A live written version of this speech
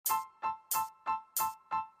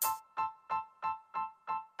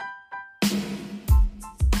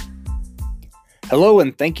Hello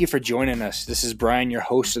and thank you for joining us. This is Brian, your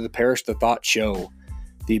host of the Perish the Thought Show.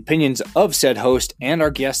 The opinions of said host and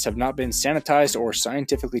our guests have not been sanitized or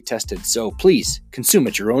scientifically tested, so please consume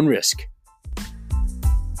at your own risk.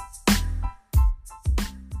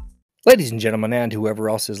 Ladies and gentlemen, and whoever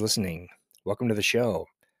else is listening, welcome to the show.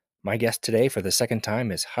 My guest today for the second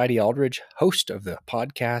time is Heidi Aldridge, host of the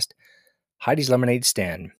podcast Heidi's Lemonade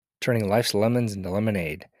Stand, turning life's lemons into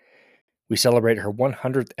lemonade. We celebrate her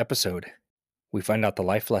 100th episode. We find out the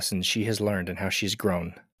life lessons she has learned and how she's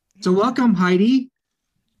grown. So welcome, Heidi.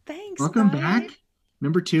 Thanks. Welcome back.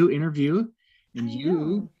 Number 2 interview. And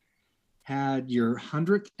you had your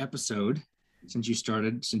 100th episode since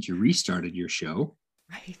you restarted your show.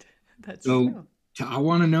 Right. That's true. I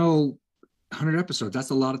want to know 100 episodes.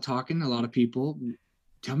 That's a lot of talking, a lot of people.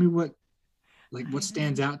 Tell me what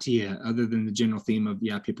stands out to you other than the general theme of,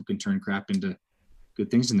 people can turn crap into good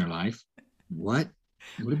things in their life. What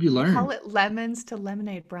have you learned? Call it lemons to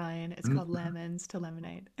lemonade, Brian. It's called lemons to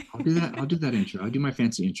lemonade. I'll do that intro. I'll do my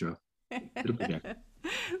fancy intro. It'll be there.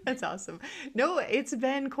 That's awesome. No, it's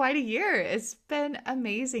been quite a year. It's been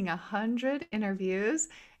amazing. 100 interviews.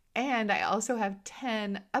 And I also have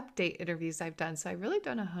 10 update interviews I've done. So I've really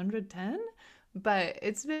done 110. But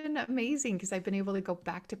it's been amazing because I've been able to go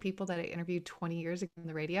back to people that I interviewed 20 years ago on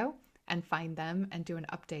the radio and find them and do an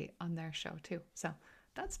update on their show too. So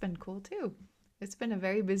that's been cool too. It's been a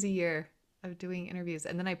very busy year of doing interviews.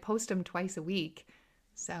 And then I post them twice a week.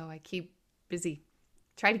 So I keep busy.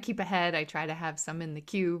 Try to keep ahead. I try to have some in the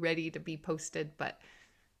queue ready to be posted. But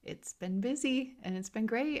it's been busy and it's been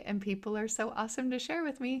great. And people are so awesome to share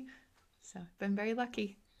with me. So I've been very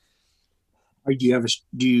lucky. Do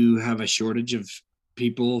you have a shortage of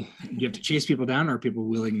people? Do you have to chase people down, or are people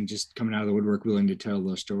willing, just coming out of the woodwork, willing to tell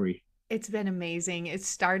their story? It's been amazing. It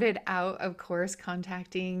started out, of course,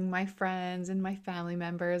 contacting my friends and my family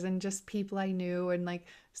members and just people I knew and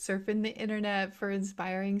surfing the internet for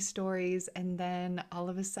inspiring stories. And then all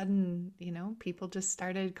of a sudden, people just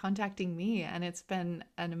started contacting me. And it's been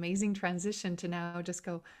an amazing transition to now just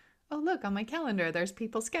go, oh, look, on my calendar, there's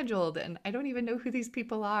people scheduled. And I don't even know who these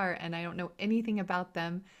people are. And I don't know anything about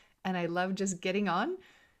them. And I love just getting on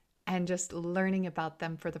and just learning about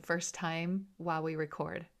them for the first time while we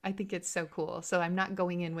record. I think it's so cool. So I'm not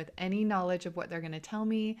going in with any knowledge of what they're going to tell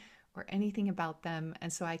me or anything about them.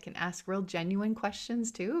 And so I can ask real genuine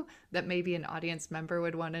questions too that maybe an audience member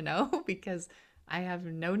would want to know because I have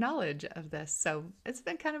no knowledge of this. So it's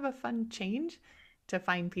been kind of a fun change to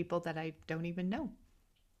find people that I don't even know.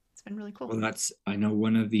 It's been really cool. Well, I know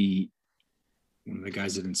one of the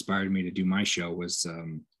guys that inspired me to do my show was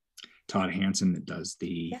Todd Hansen, that does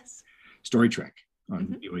the Story Trek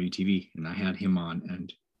on BYU TV, and I had him on,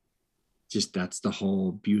 and just that's the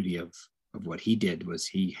whole beauty of what he did, was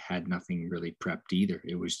he had nothing really prepped either.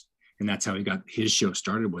 And that's how he got his show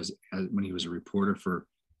started, was when he was a reporter for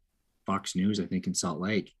Fox News, I think in Salt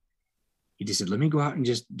Lake. He just said, let me go out and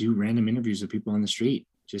just do random interviews with people on the street,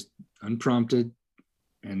 just unprompted.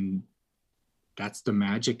 And that's the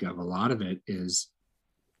magic of a lot of it is,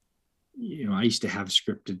 I used to have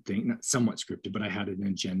scripted thing, not somewhat scripted, but I had an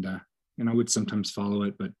agenda and I would sometimes follow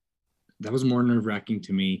it, but that was more nerve-wracking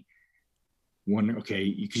to me.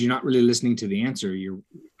 Because you're not really listening to the answer.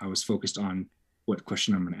 I was focused on what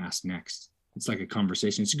question I'm going to ask next. It's like a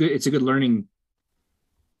conversation. It's a good learning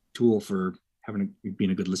tool for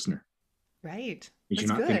being a good listener. Right. Because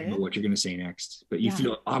you're not thinking about what you're going to say next, but you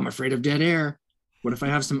feel, I'm afraid of dead air. What if I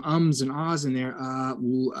have some ums and ahs in there?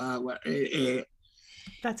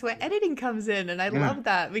 That's where editing comes in. And I love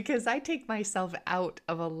that because I take myself out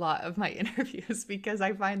of a lot of my interviews because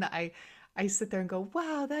I find that I sit there and go,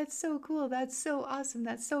 wow, that's so cool. That's so awesome.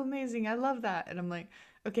 That's so amazing. I love that. And I'm like,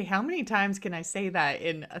 okay, how many times can I say that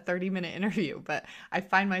in a 30-minute interview? But I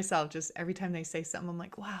find myself just every time they say something, I'm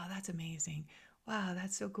like, wow, that's amazing. Wow,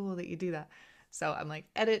 that's so cool that you do that. So I'm like,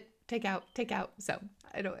 edit, take out. So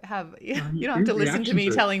I don't have, you don't have to listen to me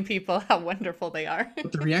telling people how wonderful they are.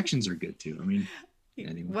 But the reactions are good too. I mean,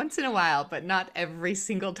 anyway. Once in a while, but not every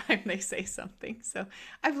single time they say something. So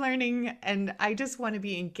I'm learning, and I just want to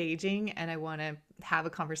be engaging, and I want to have a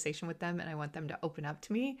conversation with them, and I want them to open up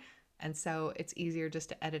to me. And so it's easier just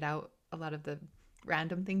to edit out a lot of the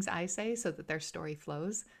random things I say so that their story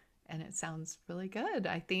flows. And it sounds really good.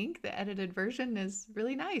 I think the edited version is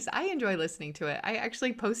really nice. I enjoy listening to it. I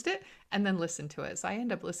actually post it and then listen to it. So I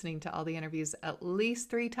end up listening to all the interviews at least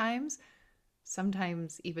 3 times,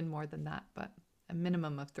 sometimes even more than that, but a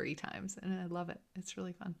minimum of 3 times. And I love it. It's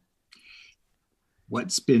really fun.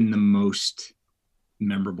 What's been the most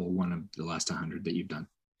memorable one of the last 100 that you've done?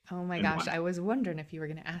 Oh my and gosh, why. I was wondering if you were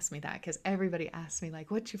going to ask me that because everybody asks me,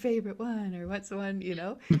 like, what's your favorite one or what's the one, you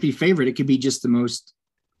know? It could be favorite. It could be just the most.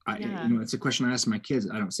 Yeah. It's a question I ask my kids.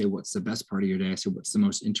 I don't say what's the best part of your day. I say what's the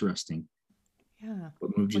most interesting. Yeah.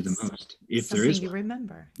 What moved you the What's most, if there something is you one.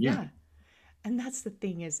 remember? Yeah, Yeah. And that's the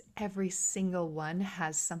thing is every single one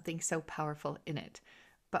has something so powerful in it.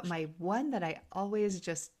 But my one that I always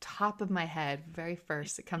just top of my head, very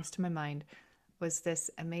first that comes to my mind was this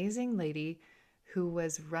amazing lady who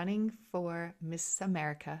was running for Miss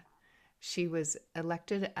America. She was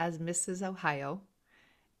elected as Mrs. Ohio,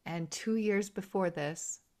 and 2 years before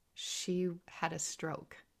this, she had a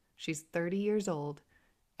stroke. She's 30 years old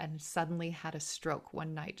and suddenly had a stroke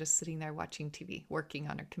one night just sitting there watching TV, working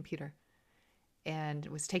on her computer, and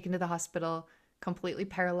was taken to the hospital, completely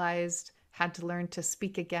paralyzed, had to learn to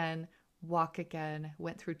speak again, walk again,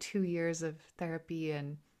 went through 2 years of therapy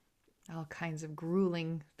and all kinds of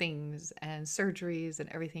grueling things and surgeries and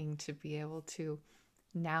everything to be able to.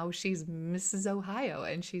 Now she's Mrs. Ohio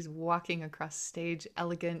and she's walking across stage,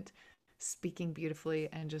 elegant, speaking beautifully,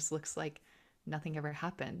 and just looks like nothing ever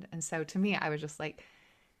happened. And so to me, I was just like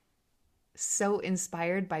so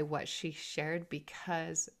inspired by what she shared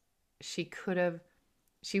because she could have,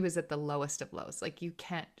 she was at the lowest of lows. Like you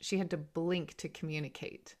can't, she had to blink to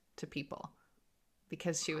communicate to people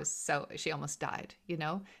because she was so, she almost died, you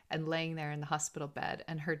know, and laying there in the hospital bed.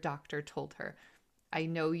 And her doctor told her, I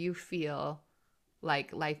know you feel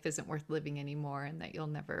like life isn't worth living anymore and that you'll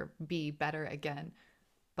never be better again,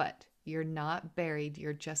 but you're not buried,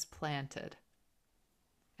 you're just planted.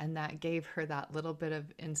 And that gave her that little bit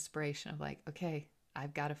of inspiration of like, okay,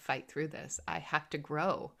 I've got to fight through this. I have to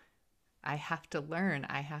grow. I have to learn.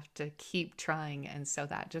 I have to keep trying. And so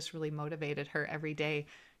that just really motivated her every day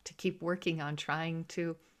to keep working on trying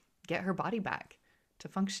to get her body back to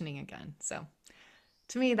functioning again. So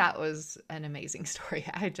to me, that was an amazing story.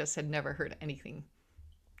 I just had never heard anything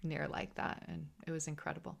near like that. And it was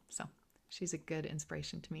incredible. So she's a good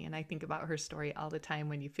inspiration to me. And I think about her story all the time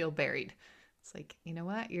when you feel buried. It's like, you know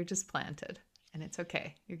what? You're just planted and it's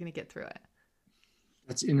okay. You're going to get through it.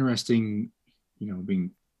 that's interesting.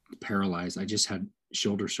 Being paralyzed. I just had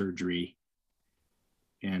shoulder surgery,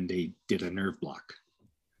 and they did a nerve block.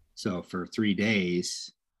 So for 3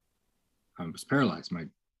 days, I was paralyzed. My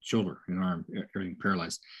shoulder and arm, everything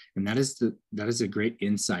paralyzed. And that is a great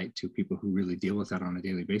insight to people who really deal with that on a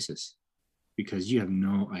daily basis, because you have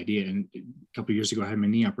no idea. And a couple of years ago, I had my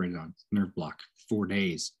knee operated on, nerve block, 4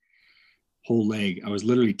 days, whole leg. I was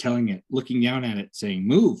literally telling it, looking down at it, saying,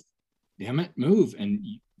 "Move, damn it, move," and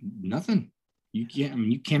nothing. You can't. I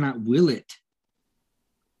mean, you cannot will it.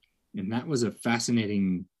 And that was a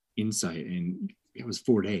fascinating insight. And it was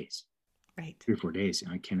 4 days, Right. 3 or 4 days.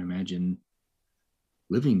 I can't imagine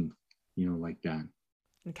living, like that.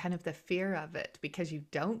 And kind of the fear of it because you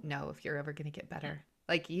don't know if you're ever going to get better.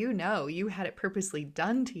 Like, you know, you had it purposely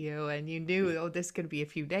done to you and you knew, oh, this could be a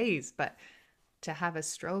few days. But to have a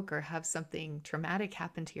stroke or have something traumatic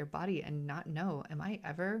happen to your body and not know, am I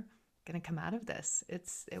ever going to come out of this?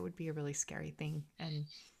 It would be a really scary thing. And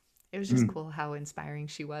it was just Mm. cool how inspiring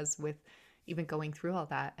she was with even going through all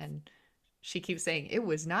that. And she keeps saying it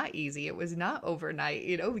was not easy. It was not overnight,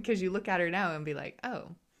 you know, because you look at her now and be like,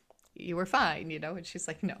 oh, you were fine, you know? And she's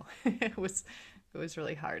like, no, it was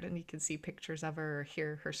really hard. And you can see pictures of her or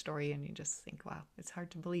hear her story and you just think, wow, it's hard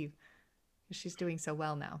to believe she's doing so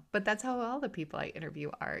well now. But that's how all the people I interview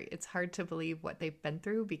are. It's hard to believe what they've been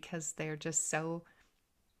through because they're just so,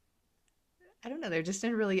 I don't know, they're just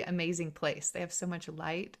in a really amazing place. They have so much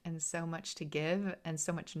light and so much to give and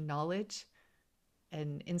so much knowledge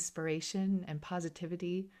and inspiration and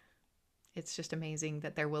positivity. It's just amazing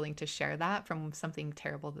that they're willing to share that from something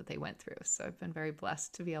terrible that they went through. So I've been very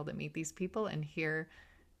blessed to be able to meet these people and hear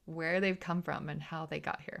where they've come from and how they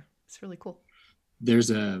got here. It's really cool.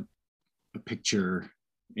 There's a picture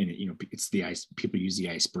in it. It's the ice. People use the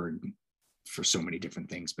iceberg for so many different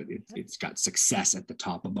things, but it's got success at the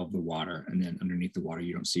top above the water, and then underneath the water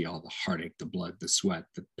you don't see all the heartache, the blood, the sweat,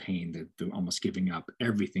 the pain, the almost giving up,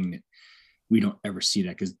 everything that we don't ever see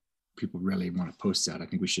that because people really want to post that. I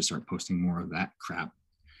think we should start posting more of that crap.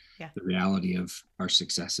 Yeah. The reality of our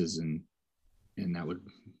successes, and that would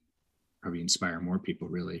probably inspire more people,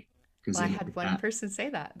 really. Well, I had one person say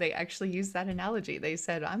that. They actually used that analogy. They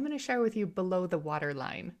said, I'm going to share with you below the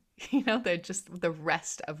waterline. They're just the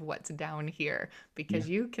rest of what's down here because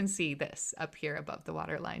you can see this up here above the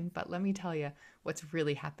waterline. But let me tell you what's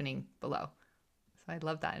really happening below. So I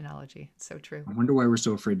love that analogy. It's so true. I wonder why we're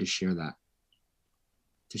so afraid to share that.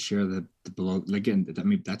 To share the below, again,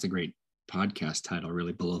 that's a great podcast title,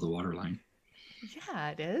 really, below the waterline. Yeah,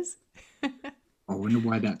 it is. I wonder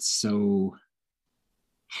why that's so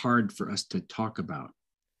hard for us to talk about.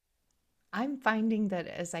 I'm finding that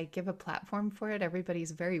as I give a platform for it,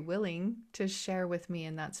 everybody's very willing to share with me,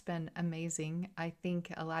 and that's been amazing. I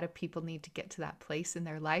think a lot of people need to get to that place in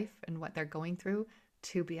their life and what they're going through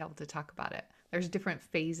to be able to talk about it. There's different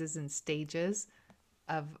phases and stages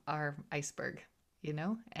of our iceberg, you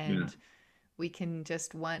know, Yeah. and we can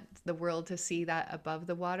just want the world to see that above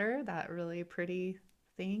the water, that really pretty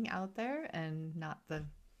thing out there, and not the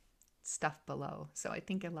stuff below. So I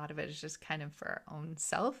think a lot of it is just kind of for our own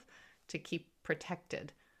self to keep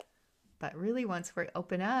protected. But really, once we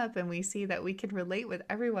open up and we see that we can relate with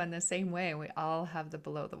everyone the same way, we all have the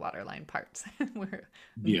below the waterline parts where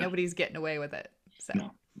Yeah. nobody's getting away with it. So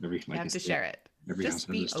No, you have to share it. Every house Just has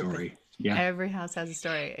a be story. open. Yeah. Every house has a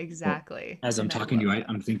story. Exactly. Well, as I'm And I talking to love you, that.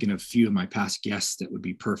 I'm thinking of a few of my past guests that would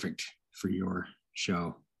be perfect for your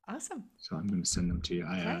show. Awesome. So I'm going to send them to you.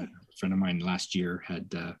 Okay. A friend of mine last year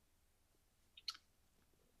had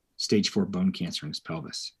stage 4 bone cancer in his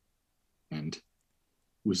pelvis, and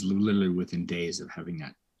was literally within days of having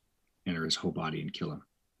that enter his whole body and kill him.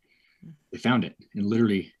 They found it, and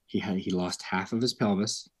literally he lost half of his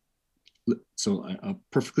pelvis, so a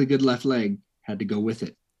perfectly good left leg had to go with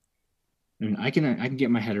it. And I can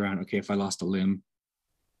get my head around, okay, if I lost a limb,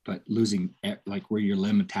 but losing like where your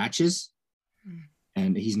limb attaches.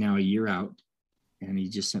 And he's now a year out, and he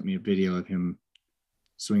just sent me a video of him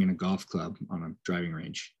swinging a golf club on a driving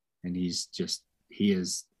range, and he's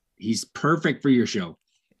perfect for your show.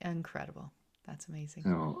 Incredible. That's amazing.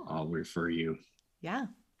 So I'll refer you. Yeah,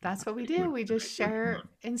 that's what we do. We just share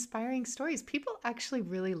inspiring stories. People actually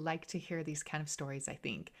really like to hear these kind of stories, I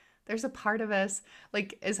think. There's a part of us,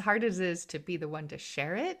 like as hard as it is to be the one to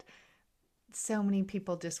share it, so many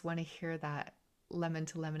people just want to hear that lemon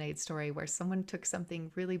to lemonade story where someone took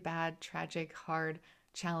something really bad, tragic, hard,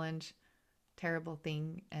 challenge, terrible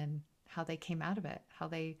thing, and how they came out of it, how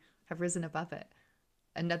they have risen above it.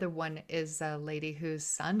 Another one is a lady whose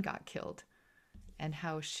son got killed and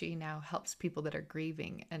how she now helps people that are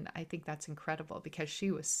grieving. And I think that's incredible because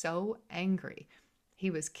she was so angry.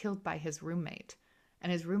 He was killed by his roommate,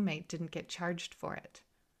 and his roommate didn't get charged for it.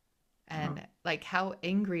 And like, how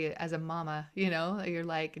angry as a mama, you know, you're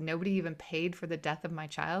like, nobody even paid for the death of my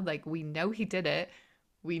child. Like, we know he did it.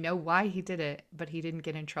 We know why he did it, but he didn't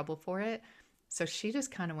get in trouble for it. So she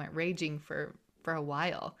just kind of went raging for a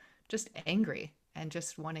while, just angry and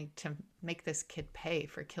just wanting to make this kid pay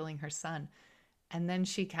for killing her son. And then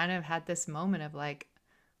she kind of had this moment of like,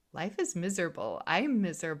 life is miserable. I'm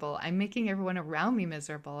miserable. I'm making everyone around me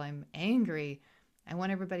miserable. I'm angry. I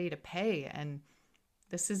want everybody to pay. And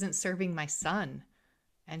this isn't serving my son.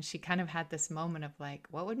 And she kind of had this moment of like,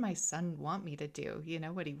 what would my son want me to do? You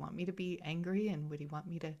know, would he want me to be angry? And would he want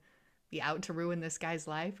me to be out to ruin this guy's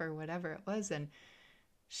life or whatever it was? And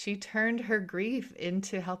she turned her grief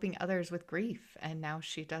into helping others with grief. And now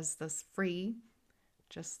she does this free,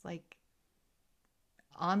 just like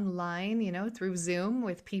online, you know, through Zoom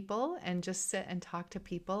with people, and just sit and talk to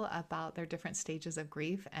people about their different stages of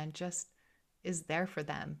grief, and just is there for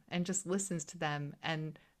them and just listens to them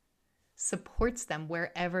and supports them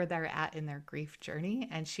wherever they're at in their grief journey.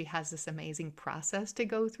 And she has this amazing process to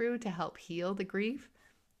go through to help heal the grief.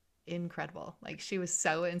 Incredible. Like, she was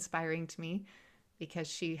so inspiring to me because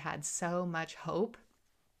she had so much hope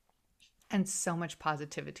and so much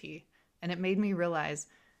positivity. And it made me realize,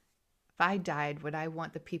 if I died, would I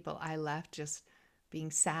want the people I left just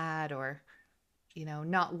being sad or, you know,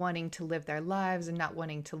 not wanting to live their lives and not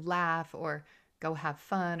wanting to laugh or go have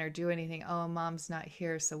fun or do anything? Oh, mom's not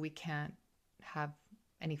here, so we can't have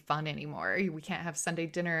any fun anymore. We can't have Sunday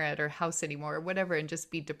dinner at our house anymore or whatever, and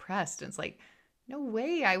just be depressed. And it's like, no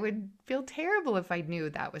way. I would feel terrible if I knew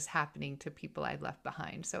that was happening to people I'd left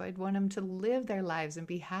behind. So I'd want them to live their lives and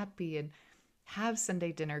be happy and have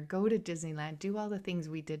Sunday dinner, go to Disneyland, do all the things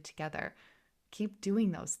we did together, keep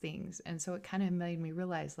doing those things. And so it kind of made me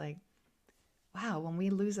realize, like, wow, when we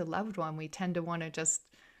lose a loved one, we tend to want to just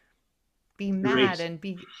be mad and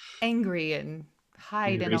be angry and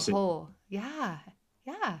hide in a hole. Yeah.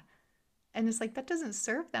 Yeah. And it's like, that doesn't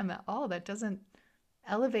serve them at all. That doesn't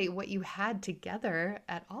elevate what you had together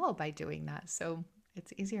at all by doing that. So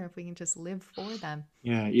it's easier if we can just live for them.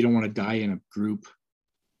 Yeah. You don't want to die in a group.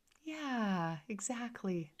 Yeah,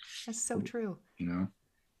 exactly. That's so true. You know,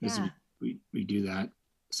 yeah. We do that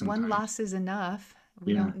sometimes. One loss is enough.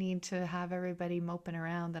 We don't need to have everybody moping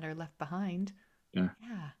around that are left behind. Yeah.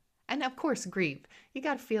 Yeah. And of course, grief. You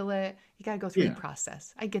got to feel it. You got to go through the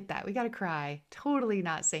process. I get that. We got to cry. Totally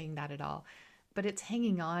not saying that at all. But it's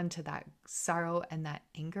hanging on to that sorrow and that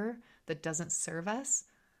anger that doesn't serve us,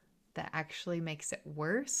 that actually makes it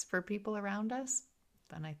worse for people around us.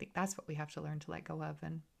 And I think that's what we have to learn to let go of.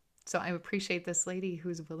 And so I appreciate this lady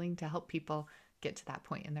who's willing to help people get to that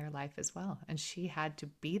point in their life as well. And she had to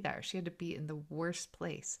be there. She had to be in the worst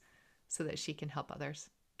place so that she can help others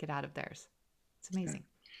get out of theirs. It's amazing.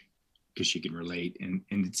 Because she can relate. And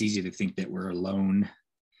it's easy to think that we're alone.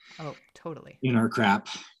 Oh, totally. In our crap.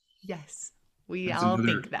 Yes. That's all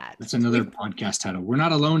think that. That's another podcast title. We're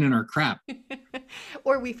not alone in our crap.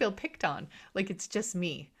 Or we feel picked on. Like it's just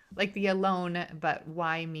me. Like the alone, but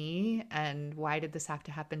why me? And why did this have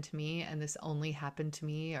to happen to me? And this only happened to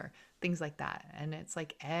me, or things like that. And it's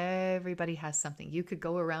like everybody has something. You could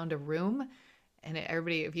go around a room and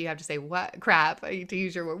everybody, if you have to say, what crap, to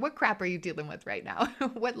use your word, what crap are you dealing with right now?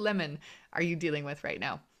 What lemon are you dealing with right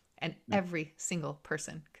now? And every single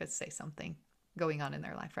person could say something going on in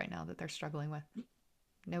their life right now that they're struggling with.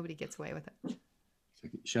 Nobody gets away with it.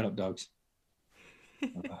 Shut up, dogs.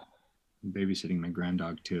 I'm babysitting my grand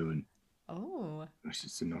dog too, and it's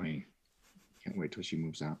just annoying. Can't wait till she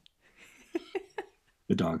moves out.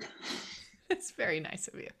 The dog. It's very nice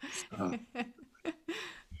of you.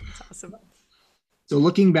 That's awesome. So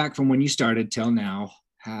looking back from when you started till now,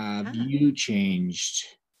 have you changed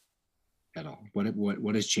at all?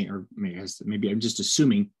 What has changed? Or maybe I'm just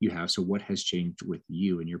assuming you have. So what has changed with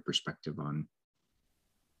you and your perspective on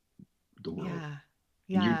the world?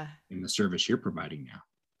 Yeah. In the service you're providing now?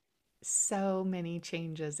 So many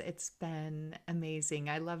changes. It's been amazing.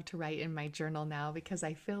 I love to write in my journal now because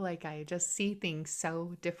I feel like I just see things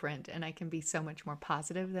so different and I can be so much more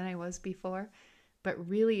positive than I was before. But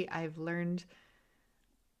really, I've learned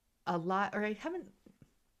a lot, or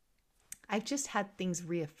I've just had things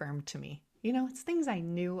reaffirmed to me. You know, it's things I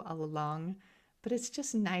knew all along, but it's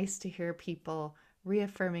just nice to hear people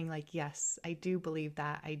reaffirming, like, yes, I do believe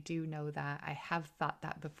that. I do know that. I have thought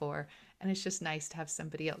that before. And it's just nice to have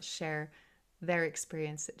somebody else share their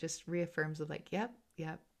experience that just reaffirms of like, yep,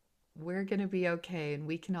 we're going to be okay. And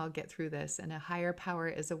we can all get through this. And a higher power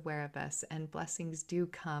is aware of us, and blessings do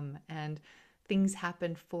come, and things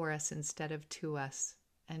happen for us instead of to us.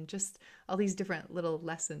 And just all these different little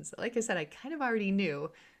lessons. Like I said, I kind of already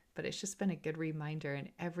knew, but it's just been a good reminder. And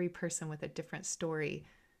every person with a different story,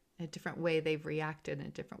 a different way they've reacted, and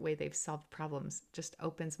a different way they've solved problems just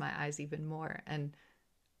opens my eyes even more. And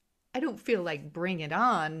I don't feel like bring it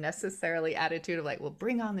on necessarily attitude of like, well,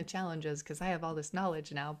 bring on the challenges because I have all this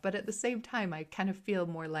knowledge now. But at the same time, I kind of feel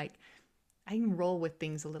more like I can roll with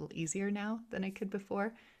things a little easier now than I could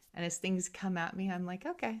before. And as things come at me, I'm like,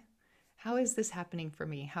 okay, how is this happening for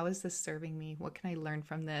me? How is this serving me? What can I learn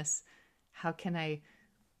from this? How can I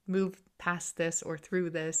move past this or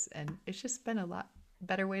through this? And it's just been a lot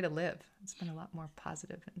better way to live. It's been a lot more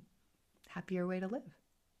positive and happier way to live.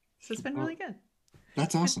 So it's been really good.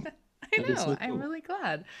 That's awesome. I know. So cool. I'm really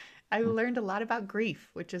glad. I learned a lot about grief,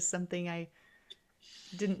 which is something I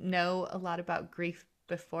didn't know a lot about grief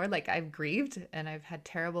before. Like I've grieved and I've had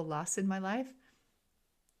terrible loss in my life.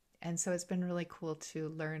 And so it's been really cool to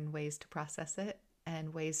learn ways to process it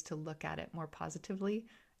and ways to look at it more positively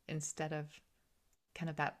instead of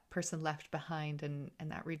kind of that person left behind and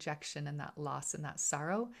that rejection and that loss and that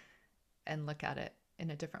sorrow, and look at it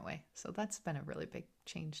in a different way. So that's been a really big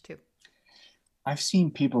change too. I've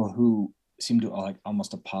seen people who seem to like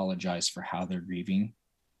almost apologize for how they're grieving.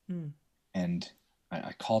 And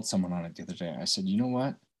I called someone on it the other day. I said, you know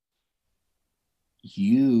what?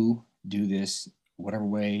 You do this whatever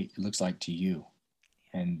way it looks like to you,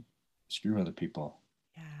 and screw other people.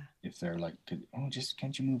 Yeah. If they're like, oh, just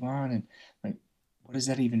can't you move on? And like, what does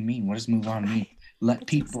that even mean? What does move on mean? Let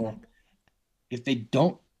people, if they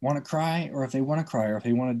don't want to cry, or if they want to cry, or if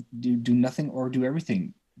they want to do nothing or do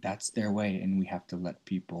everything, that's their way. And we have to let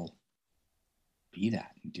people be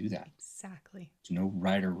that and do that. Exactly. There's no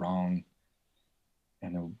right or wrong. I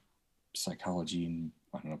know psychology and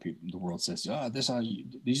I don't know, people, the world says, these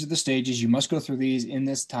are the stages. You must go through these in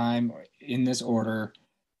this time, or in this order.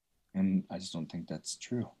 And I just don't think that's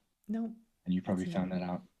true. No. And you probably found that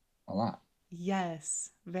out a lot. Yes,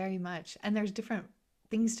 very much. And there's different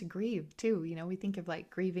things to grieve too. You know, we think of like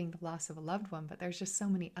grieving the loss of a loved one, but there's just so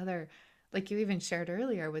many other, like you even shared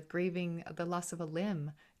earlier with grieving the loss of a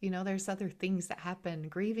limb. You know, there's other things that happen.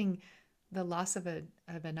 Grieving the loss of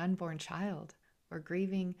an unborn child, or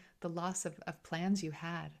grieving the loss of plans you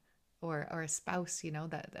had, or a spouse, you know,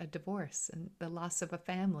 that a divorce, and the loss of a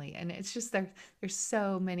family. And it's just there's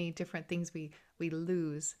so many different things we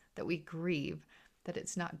lose, that we grieve, that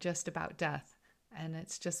it's not just about death. And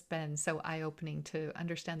it's just been so eye-opening to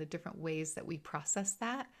understand the different ways that we process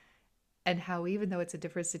that, and how even though it's a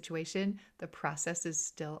different situation, the process is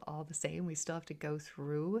still all the same. We still have to go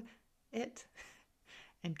through it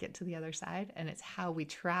and get to the other side. And it's how we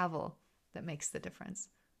travel that makes the difference.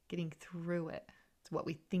 Getting through it. It's what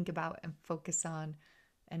we think about and focus on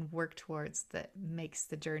and work towards that makes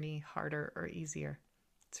the journey harder or easier.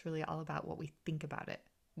 It's really all about what we think about it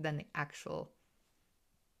than the actual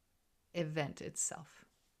event itself.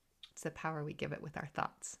 It's the power we give it with our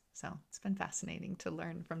thoughts. So it's been fascinating to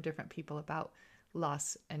learn from different people about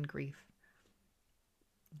loss and grief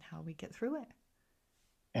and how we get through it.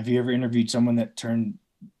 Have you ever interviewed someone that turned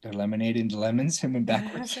their lemonade into lemons and went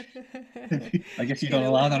backwards? I guess you don't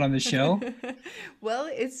allow that on the show. Well,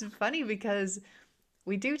 it's funny because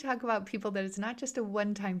we do talk about people that it's not just a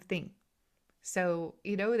one-time thing. So,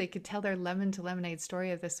 they could tell their lemon to lemonade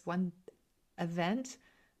story of this one event,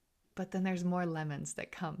 but then there's more lemons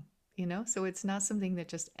that come, So it's not something that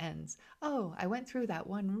just ends. Oh, I went through that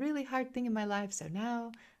one really hard thing in my life, so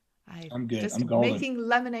now I'm good. Just making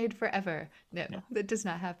lemonade forever. No, that does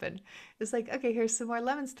not happen. It's like, okay, here's some more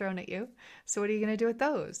lemons thrown at you. So what are you going to do with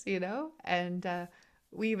those, And I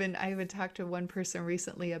even talked to one person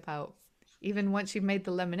recently about even once you've made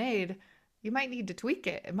the lemonade, you might need to tweak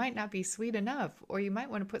it. It might not be sweet enough, or you might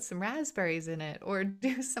want to put some raspberries in it or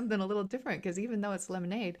do something a little different, because even though it's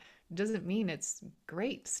lemonade, it doesn't mean it's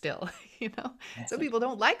great still, Some people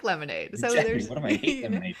don't like lemonade. So exactly. What do I hate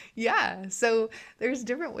lemonade? Yeah. So there's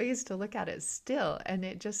different ways to look at it still. And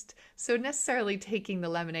it just, so necessarily taking the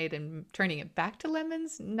lemonade and turning it back to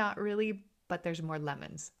lemons, not really, but there's more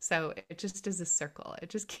lemons. So it just is a circle. It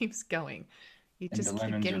just keeps going. You just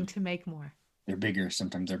keep getting to make more. They're bigger.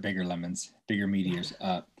 Sometimes they're bigger lemons, bigger meteors.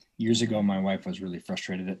 Years ago, my wife was really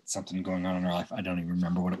frustrated at something going on in her life. I don't even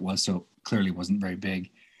remember what it was, so clearly wasn't very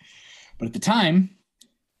big. But at the time,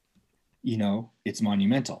 it's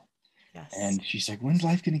monumental. Yes. And she's like, when's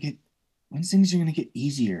things are going to get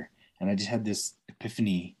easier? And I just had this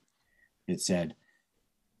epiphany that said,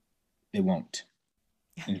 they won't.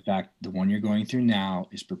 In fact, the one you're going through now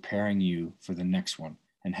is preparing you for the next one.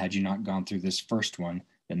 And had you not gone through this first one,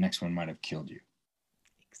 the next one might have killed you.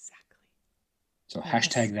 Exactly. So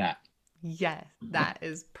hashtag that. Yes, that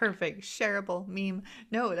is perfect. Shareable meme.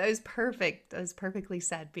 No, that is perfect. That is perfectly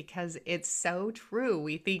said, because it's so true.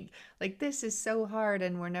 We think like this is so hard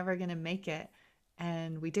and we're never going to make it.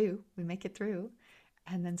 And we do. We make it through.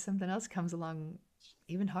 And then something else comes along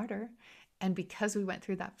even harder. And because we went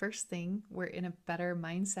through that first thing, we're in a better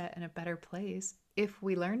mindset and a better place. If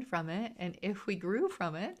we learned from it and if we grew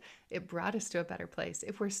from it, it brought us to a better place.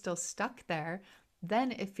 If we're still stuck there,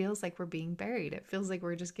 then it feels like we're being buried. It feels like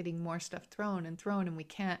we're just getting more stuff thrown and we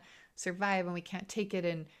can't survive and we can't take it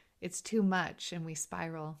and it's too much and we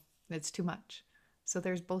spiral. It's too much. So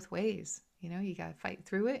there's both ways. You got to fight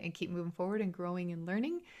through it and keep moving forward and growing and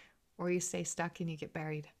learning, or you stay stuck and you get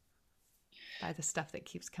buried by the stuff that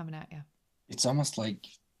keeps coming at you. It's almost like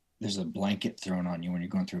there's a blanket thrown on you when you're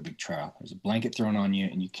going through a big trial. There's a blanket thrown on you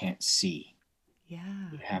and you can't see. Yeah.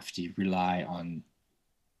 You have to rely on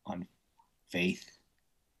faith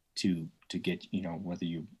to get,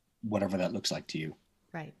 whatever that looks like to you.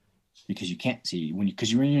 Right. Because you can't see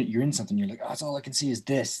because you're in something, you're like, oh, that's all I can see is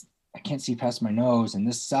this. I can't see past my nose and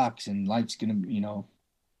this sucks and life's going to,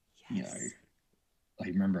 Yes. I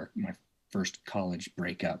remember my first college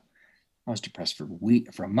breakup. I was depressed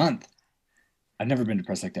for a month. I've never been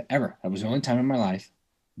depressed like that ever. That was the only time in my life.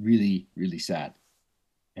 Really, really sad.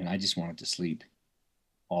 And I just wanted to sleep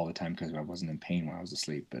all the time because I wasn't in pain when I was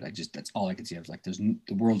asleep. But that's all I could see. I was like, the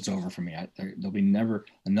world's over for me. There'll be never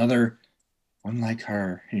another one like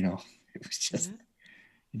her. It was just,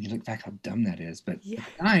 and you look back how dumb that is. But at the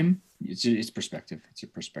time, it's perspective. It's a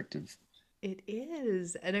perspective. It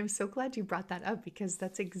is. And I'm so glad you brought that up, because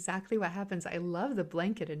that's exactly what happens. I love the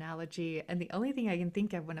blanket analogy. And the only thing I can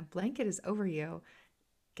think of when a blanket is over you,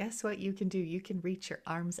 guess what you can do? You can reach your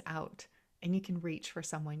arms out and you can reach for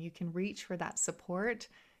someone. You can reach for that support.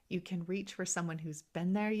 You can reach for someone who's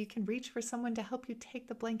been there. You can reach for someone to help you take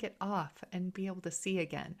the blanket off and be able to see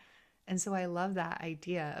again. And so I love that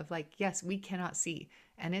idea of like, yes, we cannot see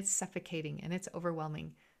and it's suffocating and it's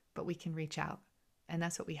overwhelming, but we can reach out. And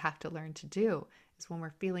that's what we have to learn to do, is when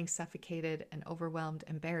we're feeling suffocated and overwhelmed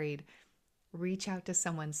and buried, reach out to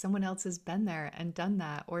someone else has been there and done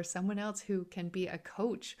that, or someone else who can be a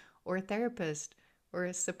coach or a therapist or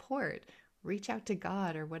a support. Reach out to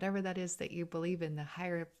God or whatever that is that you believe in, the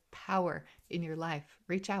higher power in your life.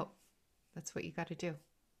 Reach out. That's what you got to do.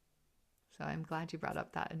 So I'm glad you brought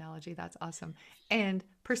up that analogy. That's awesome. And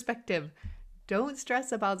perspective. Don't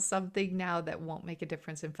stress about something now that won't make a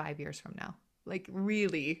difference in 5 years from now. Like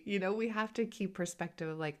really, we have to keep perspective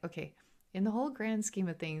of like, okay, in the whole grand scheme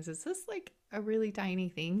of things, is this like a really tiny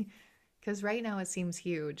thing? Because right now it seems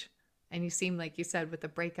huge. And you seem like you said with the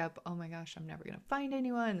breakup, oh my gosh, I'm never going to find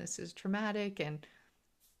anyone. This is traumatic. And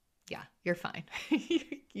Yeah, you're fine.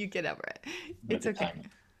 You get over it. But It's okay.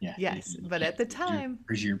 Yeah. Yes, but at the time,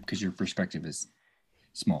 because your perspective is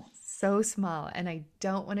small. so small. And I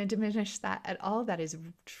don't want to diminish that at all. That is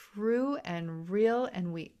true and real,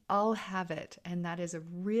 and we all have it. And that is a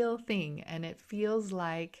real thing. And it feels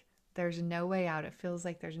like there's no way out. It feels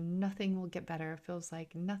like there's nothing will get better. It feels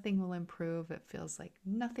like nothing will improve. It feels like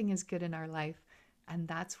nothing is good in our life. And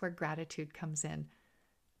that's where gratitude comes in.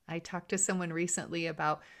 I talked to someone recently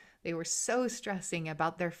about they were so stressing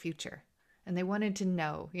about their future. And they wanted to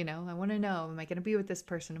know, I want to know, am I going to be with this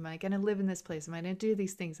person? Am I going to live in this place? Am I going to do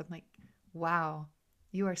these things? I'm like, wow,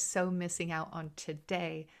 you are so missing out on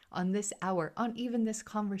today, on this hour, on even this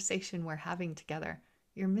conversation we're having together.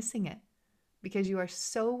 You're missing it because you are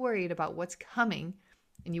so worried about what's coming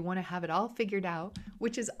and you want to have it all figured out,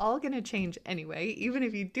 which is all going to change anyway. Even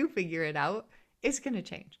if you do figure it out, it's going to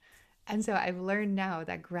change. And so I've learned now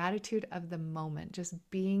that gratitude of the moment, just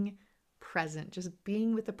being present, just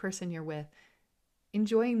being with the person you're with,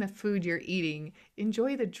 enjoying the food you're eating,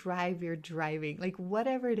 enjoy the drive you're driving, like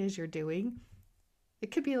whatever it is you're doing,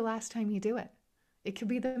 it could be the last time you do it. It could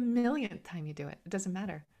be the millionth time you do it. It doesn't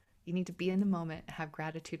matter. You need to be in the moment, have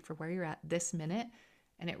gratitude for where you're at this minute,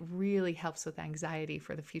 and it really helps with anxiety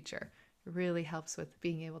for the future. It really helps with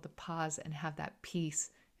being able to pause and have that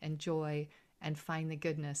peace and joy and find the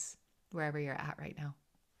goodness wherever you're at right now.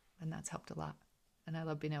 And that's helped a lot. And I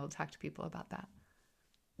love being able to talk to people about that.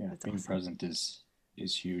 Yeah, that's being awesome. present is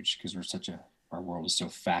huge because our world is so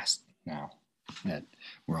fast now that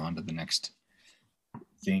we're on to the next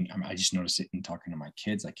thing. I just noticed it in talking to my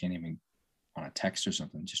kids. I can't even on a text or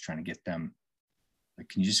something, just trying to get them like,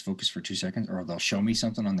 can you just focus for 2 seconds? Or they'll show me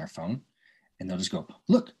something on their phone and they'll just go,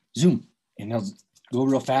 look, zoom, and they'll go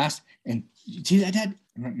real fast. And you see that, Dad?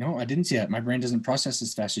 I'm like, no, I didn't see that. My brain doesn't process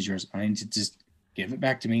as fast as yours. I need to just give it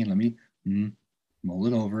back to me and let me mull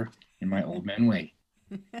it over in my old man way.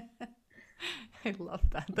 I love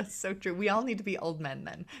that. That's so true. We all need to be old men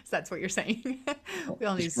then. So that's what you're saying. We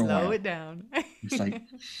all need to Just for a slow while. it down. It's like,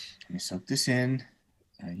 let me soak this in,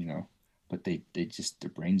 but they just,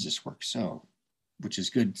 their brains just work so, which is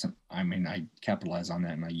good. I mean, I capitalize on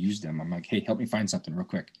that and I use them. I'm like, hey, help me find something real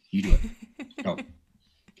quick. You do it. Go.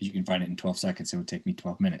 Because you can find it in 12 seconds. It would take me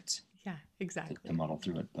 12 minutes. Yeah, exactly. To muddle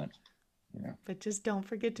through it, but But just don't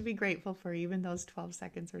forget to be grateful for even those 12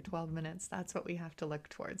 seconds or 12 minutes. That's what we have to look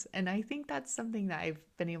towards. And I think that's something that I've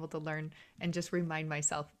been able to learn and just remind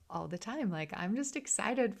myself all the time. Like, I'm just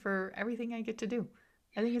excited for everything I get to do.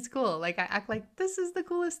 I think it's cool. Like, I act like this is the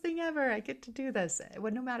coolest thing ever. I get to do this,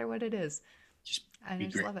 no matter what it is. I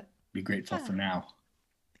just love it. Be grateful for now.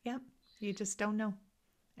 Yeah. You just don't know.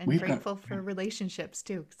 And grateful for relationships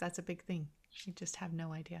too, because that's a big thing. You just have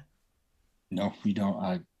no idea. No, we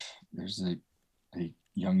don't. There's a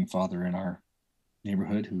young father in our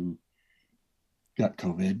neighborhood who got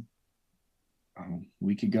COVID a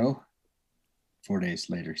week ago. 4 days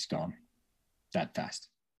later, he's gone. That fast.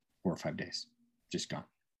 4 or 5 days. Just gone.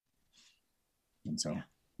 And so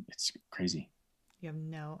it's crazy. You have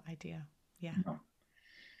no idea. Yeah. No.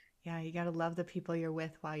 Yeah, you got to love the people you're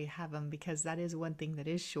with while you have them, because that is one thing that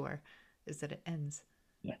is sure, is that it ends.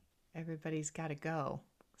 Yeah. Everybody's got to go.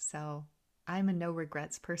 So I'm a no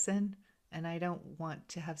regrets person, and I don't want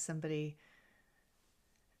to have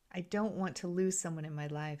I don't want to lose someone in my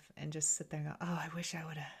life and just sit there and go, oh, I wish I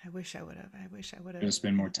would have. Should have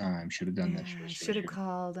spent more time. Should have done that. Should have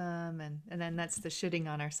called them. And then that's the shitting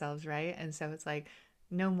on ourselves, right? And so it's like,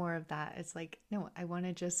 no more of that. It's like, no, I want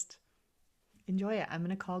to just enjoy it. I'm going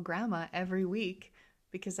to call grandma every week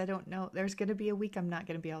because I don't know. There's going to be a week I'm not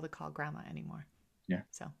going to be able to call grandma anymore. Yeah.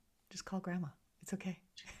 So just call grandma. It's okay.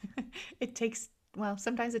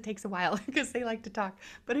 Sometimes it takes a while because they like to talk.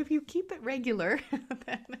 But if you keep it regular,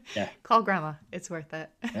 then call grandma. It's worth it.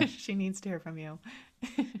 Yeah. She needs to hear from you.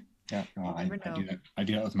 Yeah, I do that. I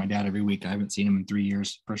do that with my dad every week. I haven't seen him in 3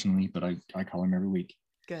 years personally, but I call him every week.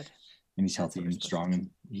 Good. And he's healthy and strong, and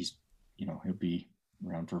he's, he'll be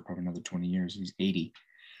around for probably another 20 years. He's 80.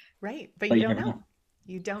 Right, but you don't know.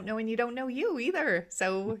 You don't know, and you don't know you either.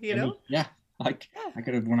 So Yeah, I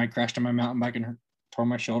could have, when I crashed on my mountain bike and tore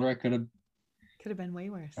my shoulder, I could have been way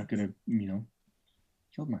worse. I could have,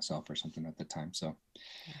 killed myself or something at the time. So.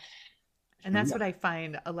 Yeah. And that's what I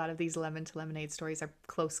find. A lot of these lemon to lemonade stories are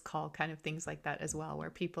close call kind of things like that as well, where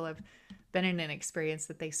people have been in an experience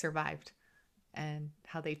that they survived and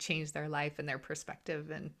how they changed their life and their perspective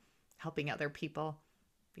and helping other people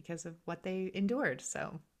because of what they endured.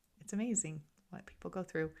 So it's amazing what people go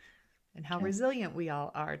through and how resilient we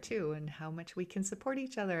all are too, and how much we can support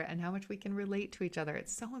each other and how much we can relate to each other.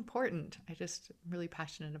 It's so important. I'm really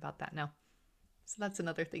passionate about that now. So that's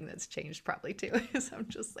another thing that's changed probably too, is I'm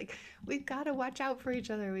just like, we've got to watch out for each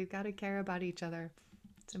other. We've got to care about each other.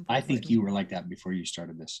 It's important. I think you were like that before you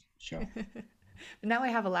started this show. But now I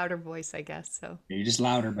have a louder voice, I guess. So you're just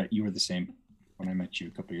louder, but you were the same when I met you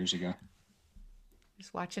a couple of years ago.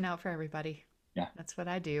 Just watching out for everybody. Yeah. That's what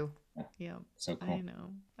I do. Yeah. So cool.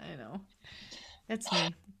 I know. It's me.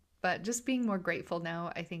 But just being more grateful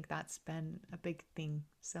now, I think that's been a big thing.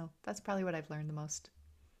 So that's probably what I've learned the most.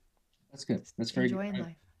 That's good. That's very enjoying good.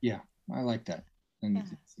 Life. Yeah, I like that. And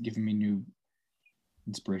it's giving me new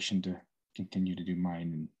inspiration to continue to do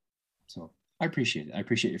mine. And so I appreciate it. I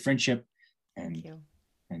appreciate your friendship and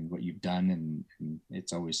what you've done. And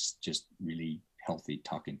it's always just really healthy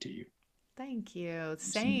talking to you. Thank you.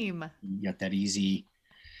 Same. You got that easy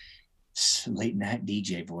late night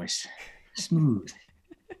DJ voice. Smooth.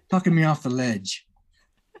 Talking me off the ledge.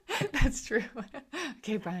 That's true.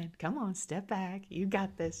 Okay, Brian, come on, step back. You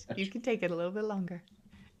got this. You can take it a little bit longer.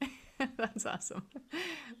 That's awesome.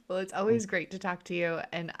 Well, it's always great to talk to you,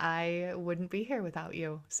 and I wouldn't be here without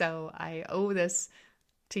you. So I owe this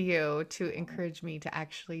to you to encourage me to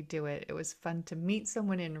actually do it. It was fun to meet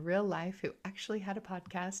someone in real life who actually had a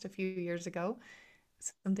podcast a few years ago,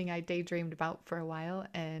 something I daydreamed about for a while,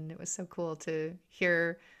 and it was so cool to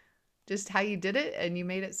hear just how you did it, and you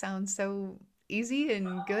made it sound so easy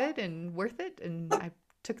and good and worth it, and I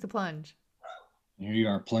took the plunge. Here you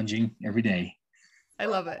are, plunging every day. I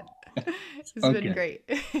love it. It's been great.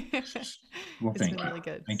 Well, thank you. Really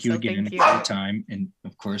good. Thank you again for your time, and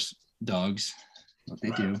of course, dogs, what they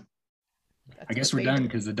do. I guess we're done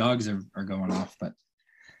because the dogs are going off, but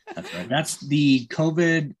that's right. That's the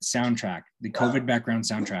COVID soundtrack, the COVID background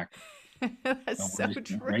soundtrack. That's so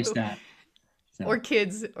true. Erase that. So. Or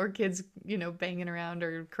kids, banging around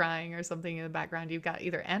or crying or something in the background. You've got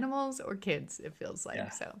either animals or kids, it feels like. Yeah.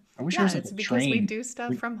 So I wish there was it's because we do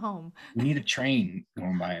stuff from home. We need a train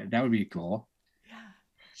going by. That would be cool. Yeah.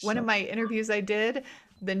 One of my interviews I did,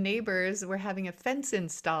 the neighbors were having a fence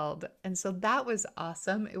installed. And so that was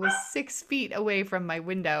awesome. It was 6 feet away from my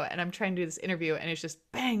window. And I'm trying to do this interview and it's just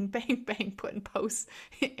bang, bang, bang, putting posts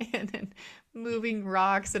in and moving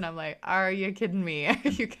rocks. And I'm like, are you kidding me? Are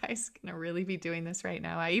you guys going to really be doing this right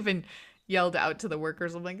now? I even yelled out to the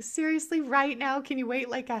workers. I'm like, seriously, right now? Can you wait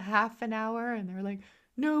like a half an hour? And they're like,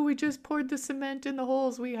 no, we just poured the cement in the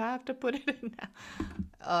holes. We have to put it in now.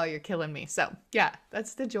 Oh, you're killing me. So yeah,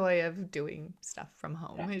 that's the joy of doing stuff from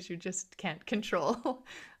home is you just can't control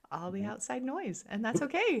all the outside noise, and that's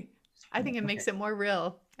okay. I think it makes it more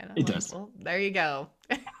real. And it does. Well, there you go.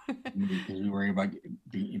 Because we worry about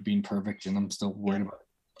being perfect, and I'm still worried about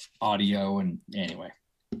audio. And anyway.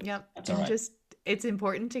 Yep. That's all right. It's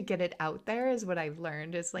important to get it out there is what I've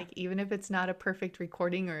learned. It's like, even if it's not a perfect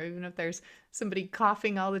recording, or even if there's somebody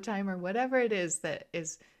coughing all the time or whatever it is that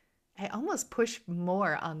is, I almost push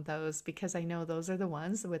more on those because I know those are the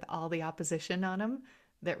ones with all the opposition on them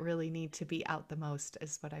that really need to be out the most,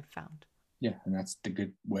 is what I've found. Yeah. And that's the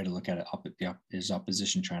good way to look at it. Is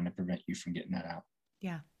opposition trying to prevent you from getting that out.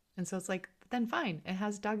 Yeah. And so it's like, then fine. It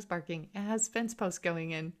has dogs barking. It has fence posts going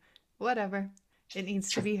in, whatever. It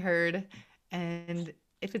needs to be heard. And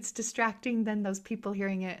if it's distracting, then those people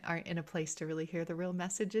hearing it aren't in a place to really hear the real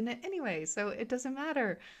message in it anyway. So it doesn't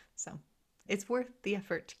matter. So it's worth the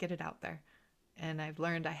effort to get it out there. And I've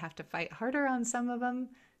learned I have to fight harder on some of them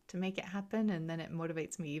to make it happen. And then it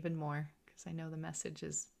motivates me even more because I know the message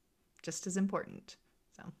is just as important.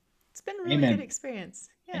 So it's been a really good experience.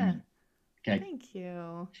 Yeah. Amen. Okay. Thank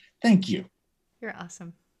you. Thank you. You're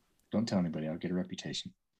awesome. Don't tell anybody. I'll get a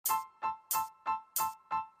reputation.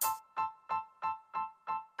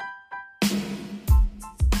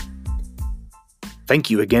 Thank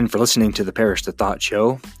you again for listening to the Parish to Thought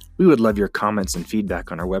Show. We would love your comments and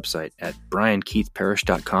feedback on our website at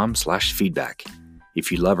briankeithparish.com/feedback. If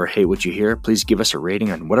you love or hate what you hear, please give us a rating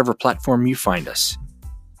on whatever platform you find us.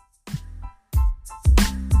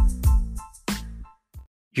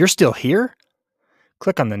 You're still here?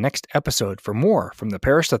 Click on the next episode for more from the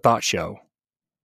Parish to Thought Show.